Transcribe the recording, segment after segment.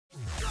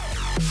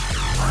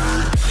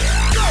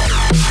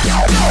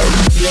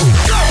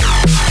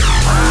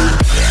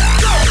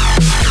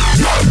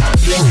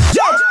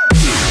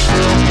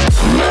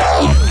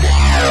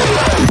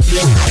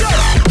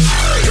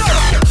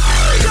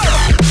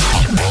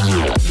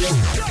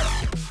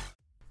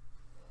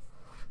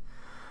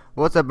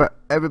What's up,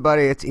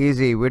 everybody? It's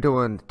Easy. We're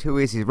doing 2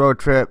 Easy's road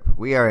trip.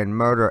 We are in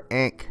Murda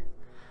Inc.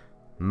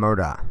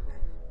 Murda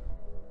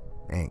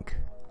Inc.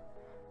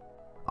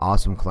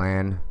 Awesome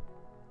clan.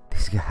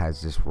 These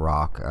guys just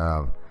rock.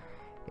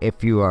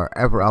 If you are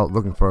ever out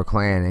looking for a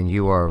clan and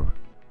you are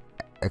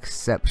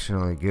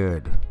exceptionally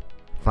good,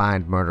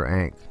 find Murda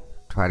Inc.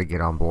 Try to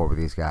get on board with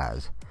these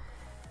guys.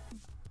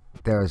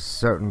 There's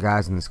certain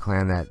guys in this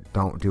clan that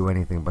don't do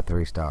anything but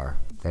 3-star.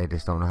 They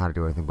just don't know how to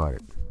do anything but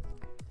it.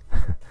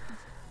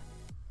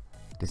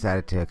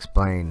 Decided to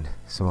explain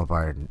some of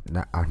our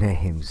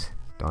names.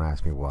 Don't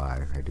ask me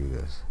why I do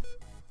this.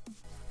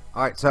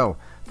 Alright, so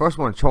first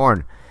one,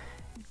 Chorn.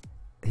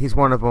 He's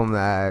one of them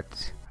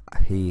that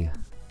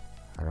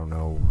I don't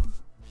know.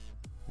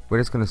 We're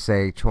just gonna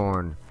say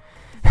Chorn.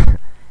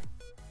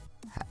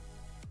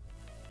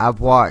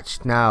 I've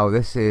watched now.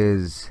 This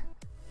is,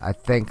 I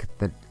think,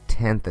 the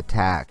 10th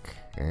attack,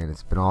 and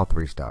it's been all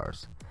 3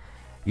 stars.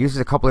 Uses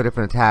a couple of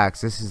different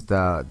attacks. This is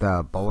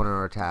the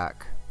boner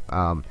attack.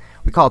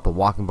 We call it the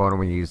walking boner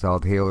when you use all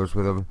the healers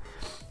with them.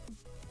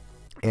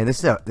 And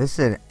this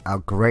is a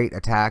great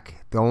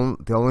attack. The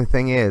only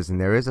thing is,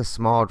 and there is a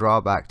small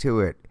drawback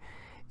to it,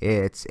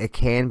 it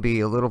can be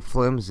a little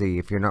flimsy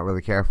if you're not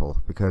really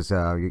careful, because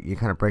you're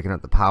kind of breaking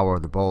up the power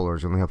of the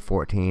bowlers. You only have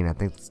 14. I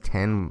think it's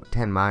 10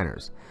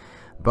 minors.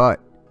 But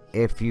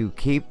if you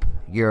keep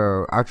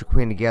your Archer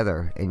Queen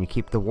together, and you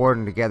keep the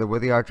Warden together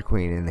with the Archer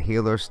Queen, and the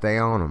healers stay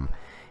on them,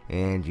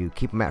 and you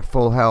keep them at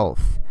full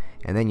health,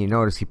 and then you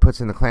notice he puts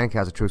in the clan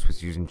castle troops, which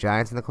is using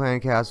giants in the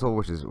clan castle,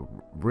 which is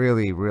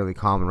really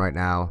common right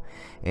now.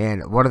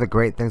 And one of the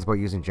great things about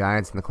using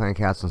giants in the clan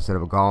castle instead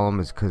of a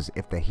golem is because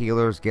if the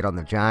healers get on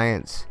the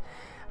giants,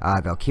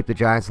 they'll keep the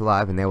giants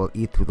alive and they will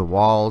eat through the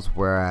walls,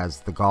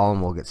 whereas the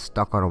golem will get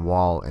stuck on a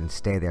wall and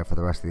stay there for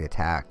the rest of the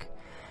attack.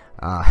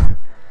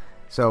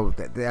 So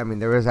I mean,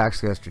 there is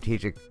actually a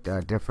strategic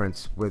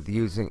difference with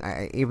using,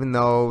 even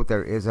though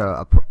there is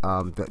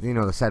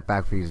the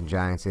setback for using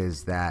giants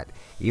is that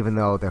even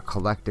though their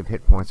collective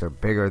hit points are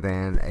bigger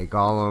than a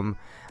golem,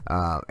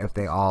 if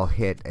they all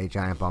hit a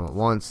giant bomb at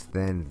once,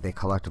 then they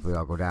collectively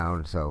all go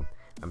down. So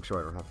I'm sure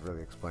I don't have to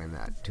really explain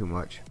that too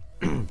much.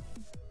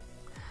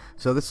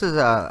 So this is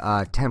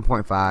a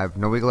 10.5,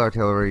 no eagle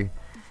artillery.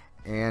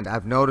 And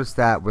I've noticed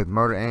that with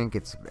Murda Inc.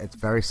 it's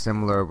very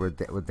similar with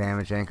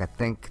Damage Inc. I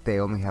think they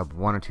only have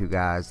 1 or 2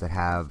 guys that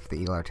have the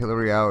Eagle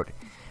Artillery out,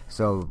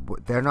 so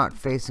they're not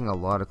facing a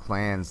lot of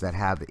clans that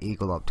have the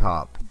Eagle up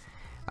top.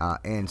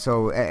 And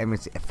so I mean,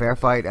 it's a fair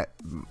fight.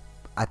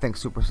 I think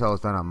Supercell has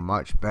done a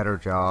much better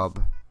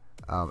job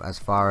as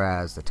far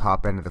as the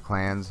top end of the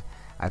clans.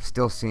 I've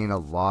still seen a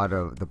lot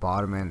of the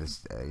bottom end.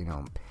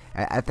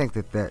 I think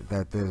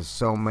that there's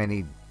so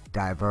many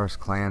diverse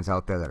clans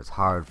out there that it's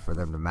hard for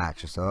them to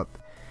match us up.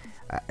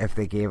 If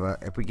we gave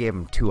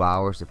them 2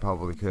 hours, they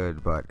probably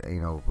could, but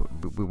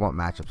we want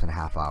matchups in a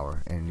half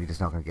hour, and you're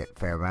just not going to get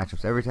fair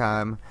matchups every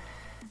time.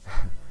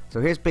 So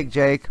here's Big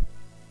Jake.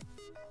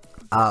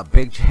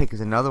 Big Jake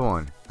is another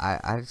one.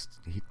 I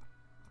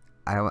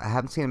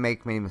haven't seen him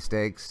make many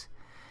mistakes.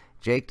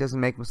 Jake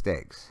doesn't make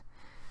mistakes.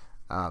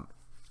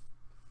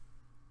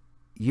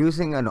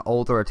 Using an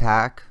older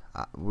attack,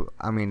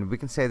 I mean, we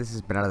can say this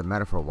has been out of the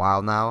meta for a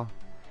while now.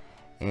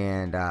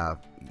 And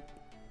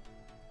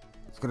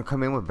it's going to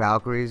come in with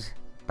Valkyries,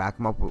 back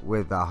them up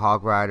with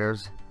Hog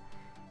Riders,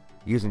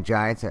 using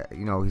giants.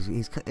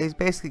 He's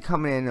basically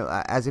coming in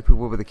as if he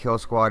would with a kill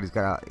squad. He's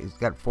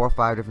got 4 or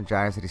 5 different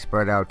giants that he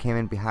spread out. Came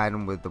in behind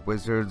him with the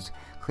wizards,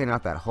 cleaning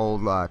out that whole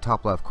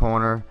top left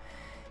corner,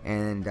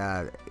 and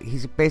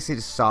he's basically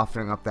just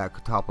softening up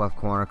that top left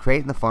corner,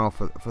 creating the funnel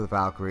for the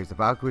Valkyries. The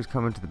Valkyries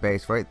come into the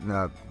base right in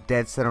the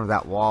dead center of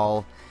that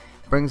wall,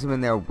 brings them in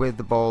there with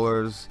the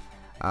bowlers.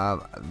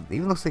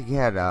 Even looks like he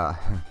had a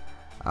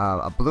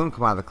balloon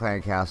come out of the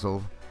clan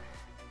castle,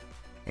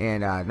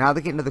 and now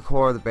they get into the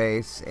core of the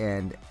base,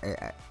 and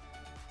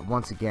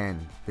once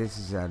again, this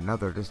is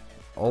another just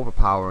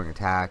overpowering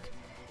attack.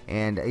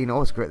 And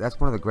what's great? That's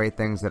one of the great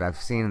things that I've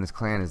seen in this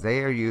clan is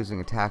they are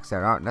using attacks that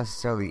aren't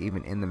necessarily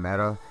even in the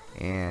meta,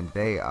 and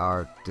they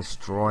are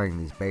destroying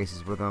these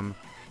bases with them.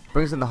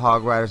 Brings in the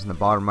Hog Riders in the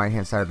bottom right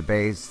hand side of the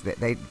base.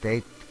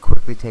 They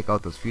quickly take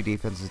out those few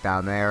defenses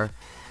down there.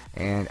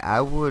 And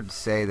I would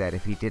say that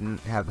if he didn't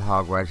have the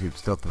Hog Riders, he'd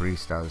still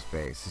 3-star this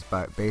base,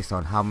 just based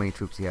on how many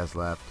troops he has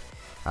left.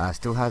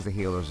 Still has the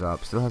healers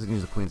up, still hasn't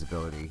used the Queen's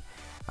ability.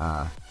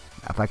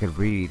 If I could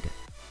read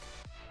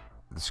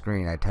the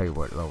screen, I'd tell you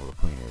what level the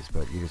Queen is,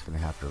 but you're just going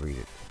to have to read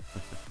it.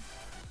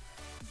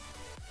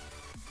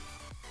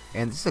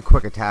 And this is a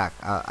quick attack.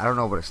 I don't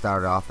know what it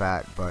started off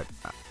at, but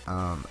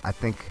I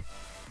think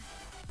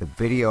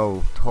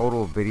the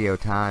total video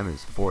time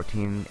is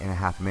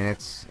 14.5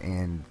 minutes,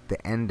 and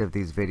the end of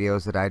these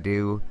videos that I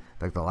do,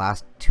 like the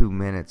last 2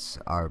 minutes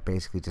are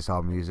basically just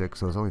all music,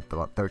 so it's only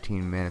about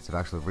 13 minutes of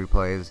actual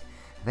replays.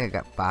 I think I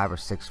got 5 or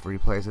 6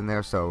 replays in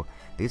there, so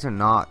these are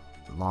not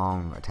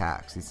long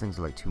attacks. These things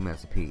are like 2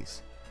 minutes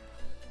apiece.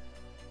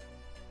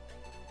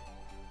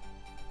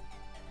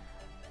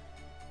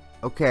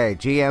 Okay,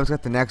 GM's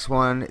got the next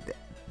one.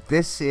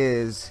 This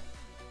is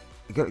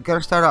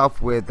gonna start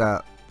off with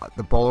the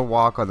bowler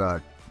walk on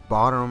the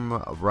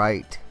bottom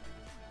right,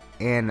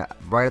 and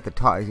right at the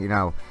top. You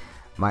know,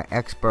 my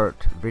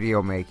expert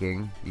video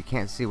making, you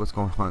can't see what's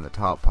going on in the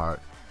top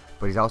part,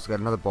 but he's also got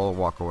another bowler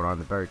walk going on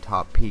the very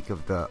top peak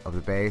of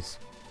the base.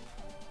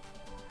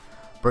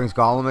 Brings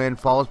Gollum in,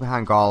 follows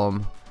behind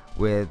Gollum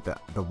with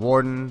the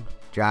Warden,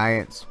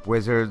 Giants,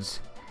 Wizards,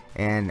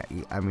 and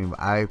I mean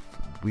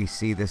we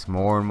see this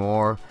more and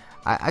more.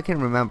 I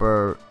can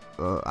remember,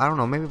 I don't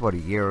know, maybe about a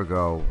year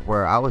ago,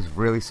 where I was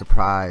really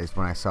surprised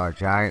when I saw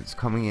Giants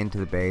coming into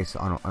the base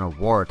on a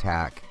war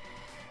attack,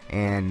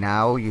 and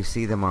now you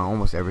see them on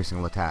almost every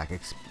single attack,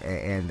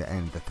 and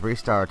the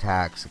 3-star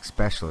attacks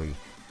especially.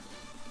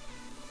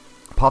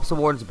 Pops the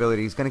Warden's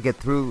ability. He's going to get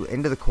through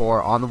into the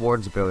core on the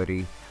Warden's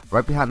ability.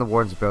 Right behind the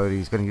Warden's ability,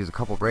 he's going to use a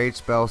couple rage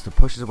spells to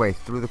push his way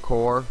through the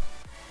core.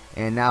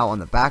 And now on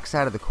the back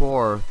side of the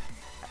core,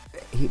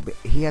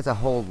 he has a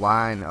whole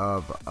line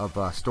of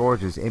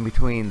storages in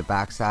between the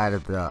back side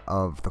of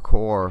the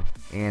core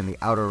and the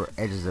outer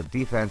edges of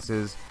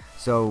defenses.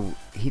 So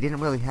he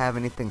didn't really have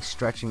anything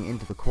stretching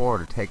into the core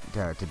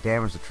to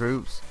damage the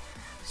troops.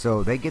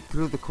 So they get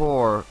through the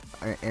core,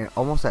 and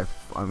almost I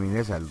mean,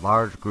 there's a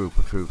large group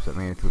of troops that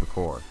made it through the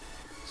core.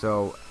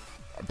 So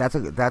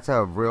that's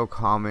a real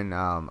common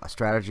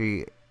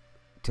strategy,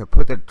 to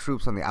put the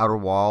troops on the outer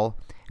wall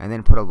and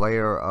then put a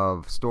layer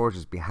of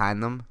storages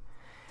behind them,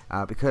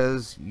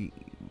 because you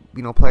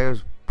know,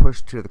 players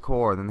push to the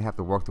core and then they have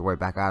to work their way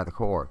back out of the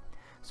core.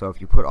 So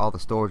if you put all the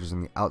storages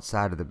on the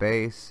outside of the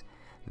base,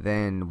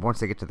 then once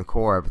they get to the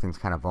core, everything's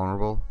kind of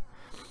vulnerable.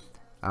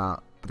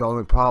 The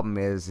only problem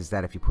is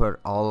that if you put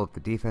all of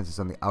the defenses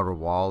on the outer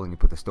wall and you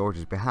put the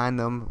storages behind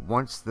them,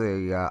 once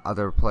the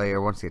other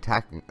player, once the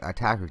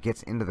attacker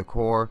gets into the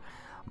core,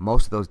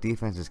 most of those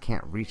defenses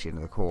can't reach into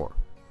the core.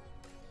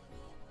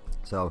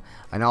 So,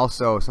 and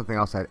also something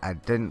else I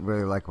didn't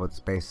really like about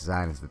this base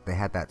design is that they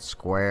had that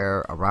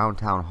square around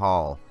Town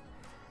Hall,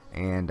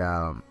 and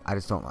I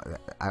just don't like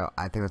that.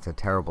 I think that's a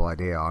terrible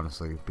idea,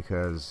 honestly,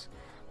 because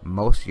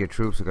most of your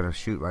troops are going to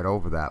shoot right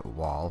over that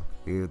wall.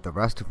 The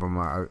rest of them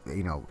are,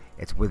 you know,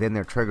 it's within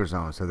their trigger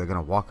zone, so they're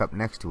going to walk up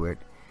next to it,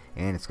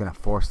 and it's going to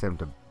force them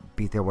to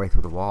beat their way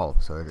through the wall.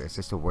 So it's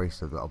just a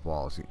waste of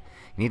walls. You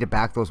need to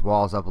back those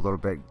walls up a little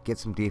bit, get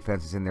some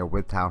defenses in there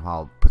with Town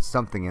Hall, put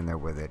something in there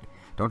with it.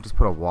 Don't just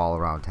put a wall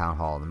around Town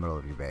Hall in the middle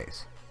of your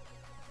base.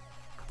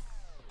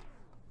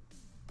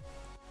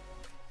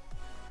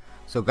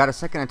 So got a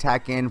second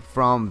attack in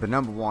from the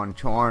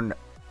 #1 Chorn.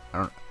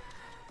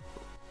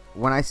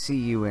 When I see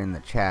you in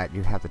the chat,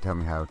 you have to tell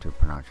me how to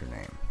pronounce your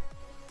name.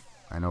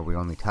 I know we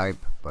only type,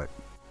 but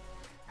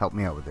help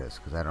me out with this,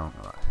 because I don't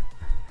know.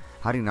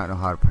 How do you not know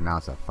how to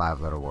pronounce a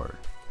 5-letter word?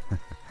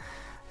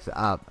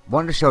 So,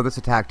 wanted to show this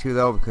attack too,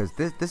 though, because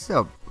this is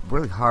a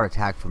really hard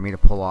attack for me to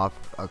pull off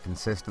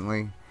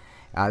consistently.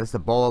 This is a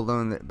bowler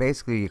loon that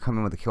basically you come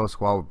in with a kill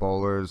squad with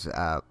bowlers,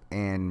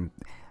 and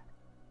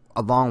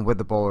along with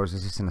the bowlers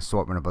is just an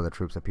assortment of other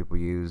troops that people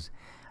use.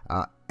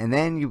 And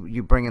then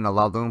you bring in the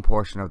Laloon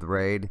portion of the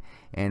raid,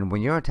 and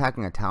when you're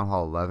attacking a Town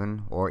Hall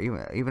 11, or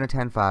even a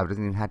 10-5,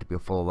 doesn't even have to be a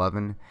full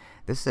 11,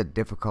 this is a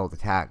difficult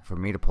attack for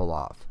me to pull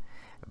off.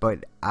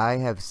 But I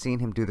have seen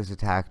him do this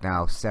attack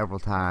now several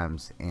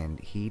times, and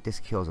he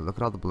just kills it. Look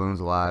at all the balloons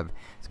alive.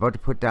 He's about to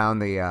put down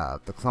the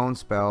clone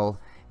spell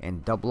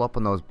and double up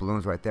on those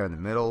balloons right there in the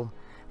middle.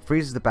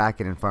 Freezes the back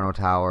at Inferno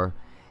Tower.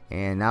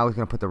 And now he's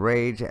going to put the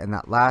rage and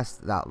that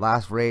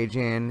last rage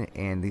in,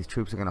 and these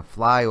troops are going to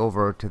fly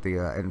over to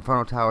the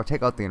Inferno Tower,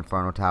 take out the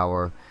Inferno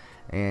Tower,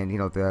 and you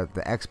know the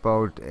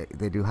Expo,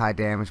 they do high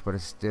damage, but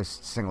it's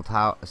just single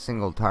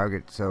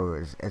target, so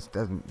it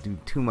doesn't do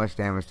too much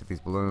damage to these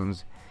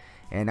balloons.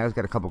 And now he's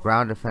got a couple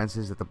ground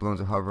defenses that the balloons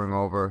are hovering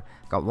over.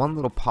 Got one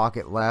little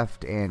pocket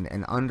left, and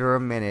in under a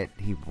minute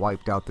he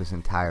wiped out this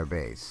entire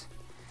base.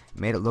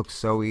 Made it look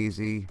so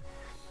easy,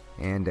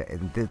 and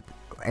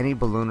any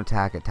balloon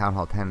attack at Town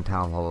Hall 10 and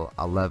Town Hall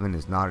 11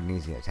 is not an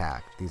easy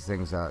attack. These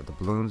things, the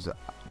balloons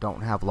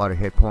don't have a lot of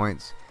hit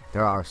points.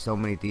 There are so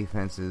many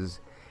defenses,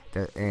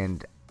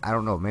 and I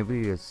don't know,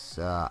 maybe it's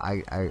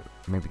I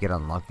maybe get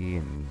unlucky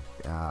and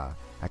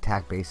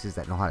attack bases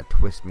that know how to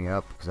twist me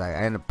up, because I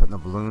end up putting the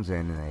balloons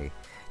in and they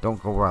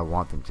don't go where I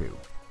want them to.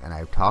 And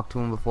I've talked to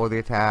them before the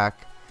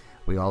attack.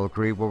 We all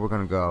agree where we're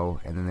gonna go,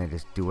 and then they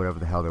just do whatever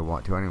the hell they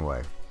want to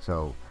anyway.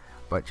 So.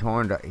 But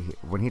Chorn,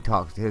 when he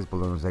talks to his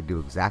balloons, they do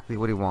exactly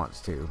what he wants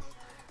to.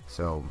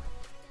 So,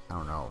 I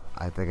don't know.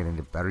 I think I need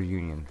a better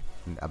union.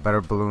 A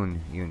better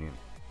balloon union.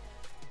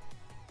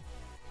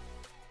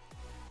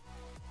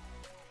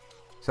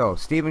 So,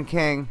 Stephen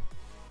King.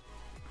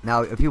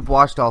 Now, if you've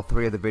watched all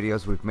 3 of the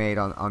videos we've made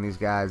on these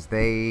guys,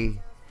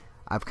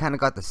 I've kind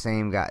of got the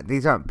same guy.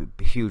 These aren't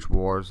huge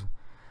wars.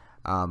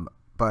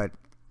 But but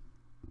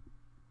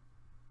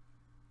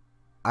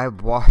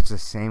I've watched the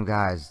same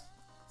guys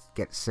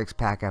get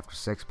 6-pack after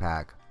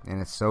 6-pack, and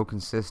it's so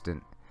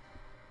consistent.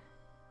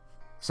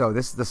 So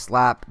this is the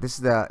slap. This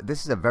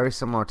is a very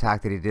similar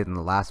attack that he did in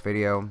the last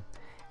video,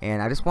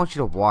 and I just want you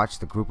to watch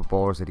the group of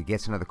bowlers that he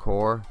gets into the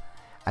core.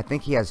 I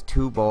think he has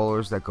 2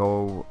 bowlers that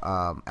go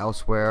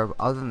elsewhere.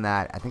 Other than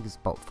that, I think it's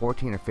about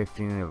 14 or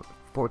 15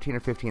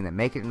 that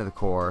make it into the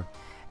core.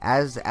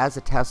 As the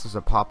Teslas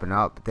are popping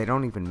up, they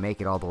don't even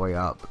make it all the way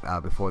up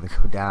before they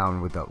go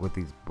down with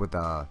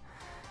the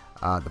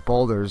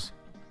boulders.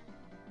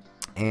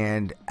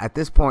 And at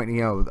this point,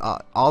 you know,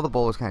 all the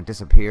bowlers kind of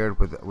disappeared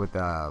with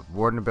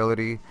Warden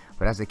ability,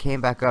 but as they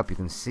came back up, you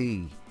can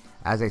see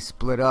as they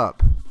split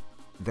up,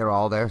 they're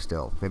all there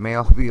still. They may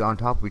all be on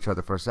top of each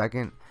other for a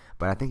second,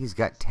 but I think he's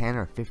got 10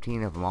 or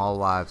 15 of them all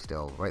alive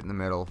still, right in the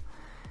middle.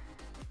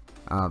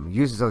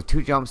 Uses those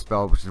 2 jump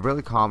spells, which is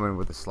really common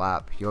with the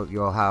slap.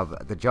 You'll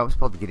have the jump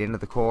spell to get into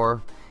the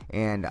core,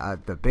 and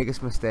the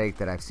biggest mistake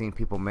that I've seen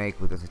people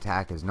make with this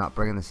attack is not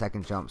bringing the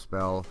second jump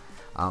spell.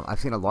 I've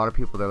seen a lot of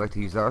people that like to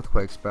use the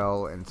earthquake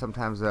spell, and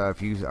sometimes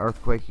if you use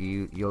earthquake,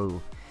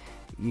 you'll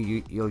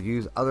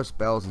use other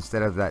spells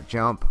instead of that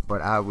jump.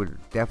 But I would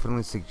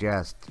definitely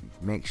suggest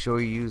make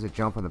sure you use a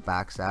jump on the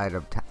backside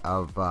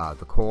of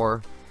the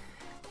core.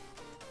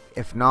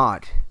 If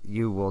not,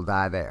 you will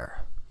die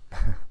there.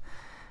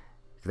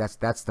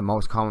 That's the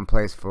most common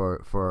place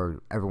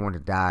for everyone to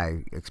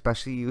die,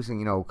 especially using,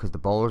 you know, because the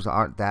bowlers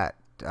aren't that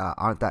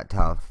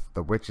tough.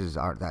 The witches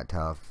aren't that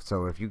tough.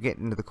 So if you get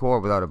into the core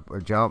without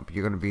a jump,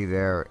 you're going to be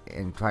there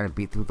and trying to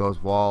beat through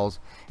those walls,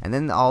 and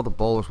then all the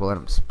bowlers will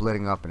end up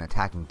splitting up and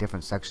attacking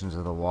different sections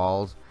of the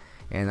walls,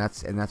 and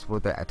that's where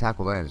the attack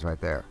will end, is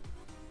right there.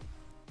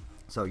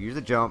 So use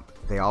the jump.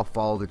 They all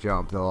follow the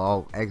jump. They'll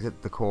all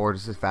exit the core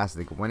just as fast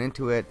as they went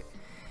into it,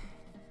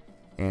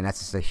 and that's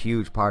just a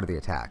huge part of the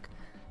attack.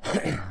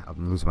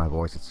 I'm losing my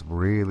voice. It's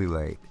really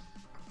late.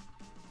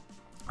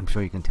 I'm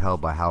sure you can tell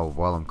by how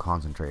well I'm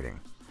concentrating.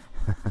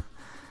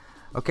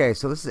 Okay,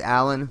 so this is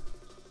Alan.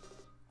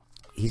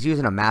 He's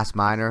using a mass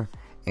miner,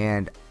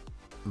 and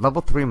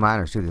level 3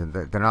 miners too.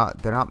 They're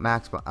not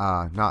max.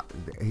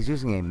 He's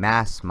using a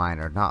mass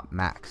miner, not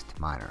maxed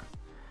miner.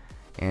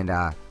 And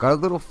got a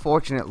little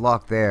fortunate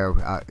luck there.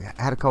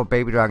 Had a couple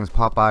baby dragons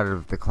pop out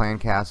of the clan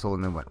castle,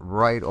 and then went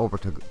right over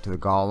to the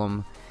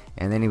golem.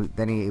 And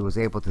then he was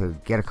able to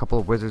get a couple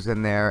of wizards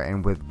in there,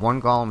 and with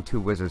 1 golem, 2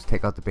 wizards,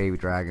 take out the baby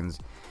dragons.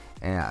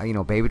 And you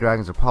know, baby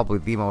dragons are probably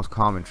the most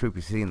common troop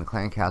you see in the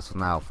clan castle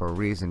now, for a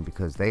reason,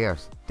 because they are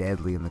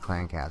deadly in the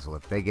clan castle.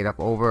 If they get up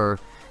over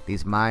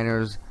these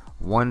miners,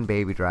 1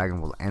 baby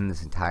dragon will end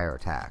this entire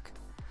attack.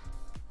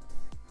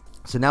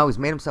 So now he's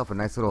made himself a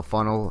nice little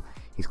funnel.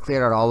 He's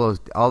cleared out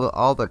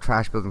all the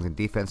trash buildings and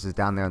defenses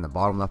down there in the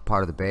bottom left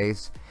part of the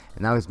base,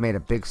 and now he's made a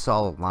big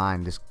solid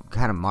line, just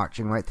kind of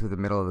marching right through the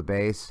middle of the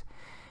base.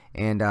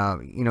 And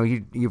you know,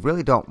 you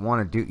really don't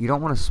want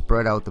to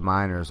spread out the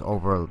miners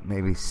over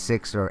maybe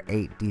 6 or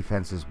 8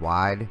 defenses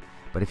wide,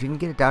 but if you can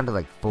get it down to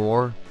like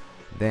 4,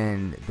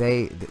 then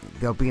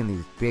they'll be in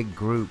these big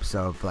groups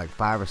of like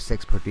 5 or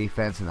 6 per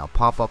defense, and they'll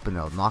pop up and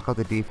they'll knock out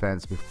the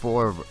defense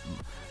before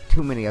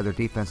too many other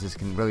defenses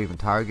can really even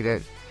target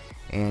it.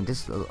 And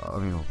just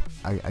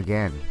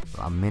again,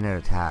 a minute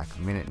attack,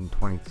 a minute and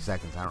 20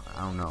 seconds. I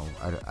don't know.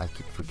 I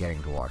keep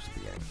forgetting to watch the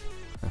beginning.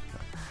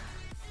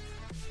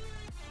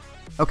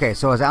 Okay,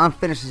 so as Alan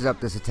finishes up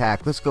this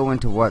attack, let's go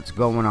into what's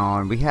going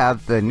on. We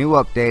have the new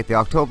update. The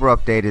October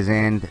update is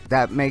in.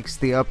 That makes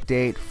the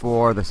update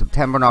for the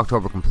September and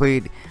October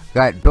complete. We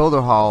got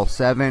Builder Hall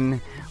 7.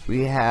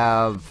 We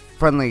have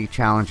friendly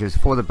challenges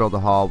for the Builder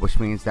Hall, which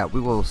means that we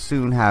will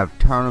soon have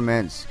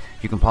tournaments.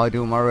 You can probably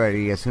do them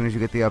already as soon as you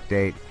get the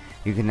update.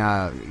 You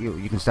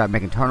can start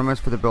making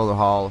tournaments for the Builder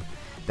Hall.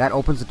 That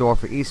opens the door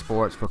for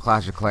esports for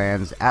Clash of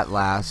Clans at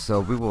last, so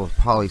we will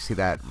probably see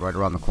that right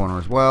around the corner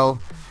as well.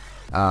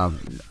 I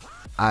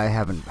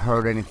haven't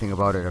heard anything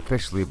about it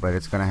officially, but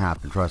it's gonna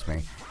happen, trust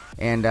me.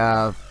 And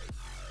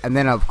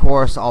then of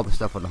course all the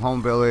stuff on the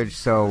home village.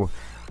 So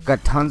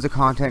got tons of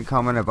content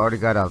coming. I've already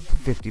got a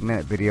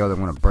 50-minute video that I'm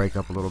gonna break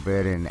up a little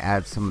bit and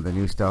add some of the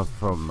new stuff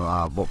from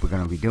what we're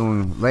gonna be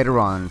doing later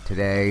on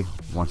today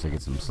once I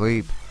get some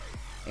sleep.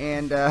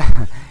 And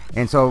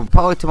so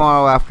probably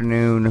tomorrow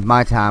afternoon,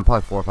 my time,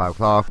 probably 4 or 5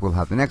 o'clock, we'll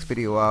have the next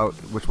video out,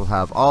 which will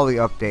have all the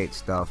update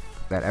stuff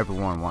that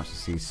everyone wants to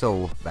see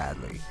so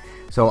badly.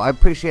 So I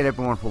appreciate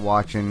everyone for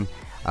watching.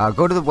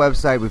 Go to the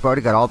website. We've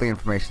already got all the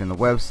information in the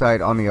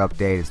website on the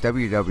update. It's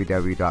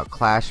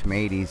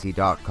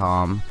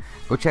www.clashmadeeze.com.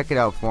 Go check it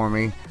out for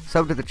me.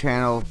 Sub to the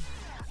channel.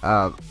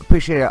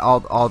 Appreciate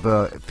all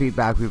the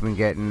feedback we've been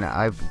getting.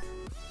 I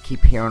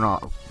keep hearing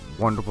all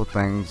wonderful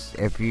things.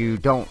 If you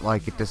don't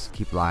like it, just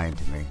keep lying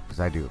to me, because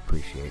I do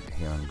appreciate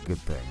hearing good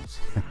things.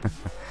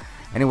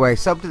 Anyway,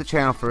 sub to the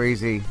channel for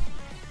Easy,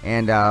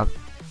 and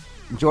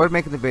enjoyed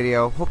making the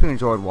video. Hope you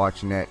enjoyed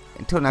watching it.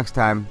 Until next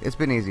time, it's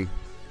been Easy.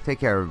 Take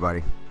care,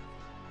 everybody.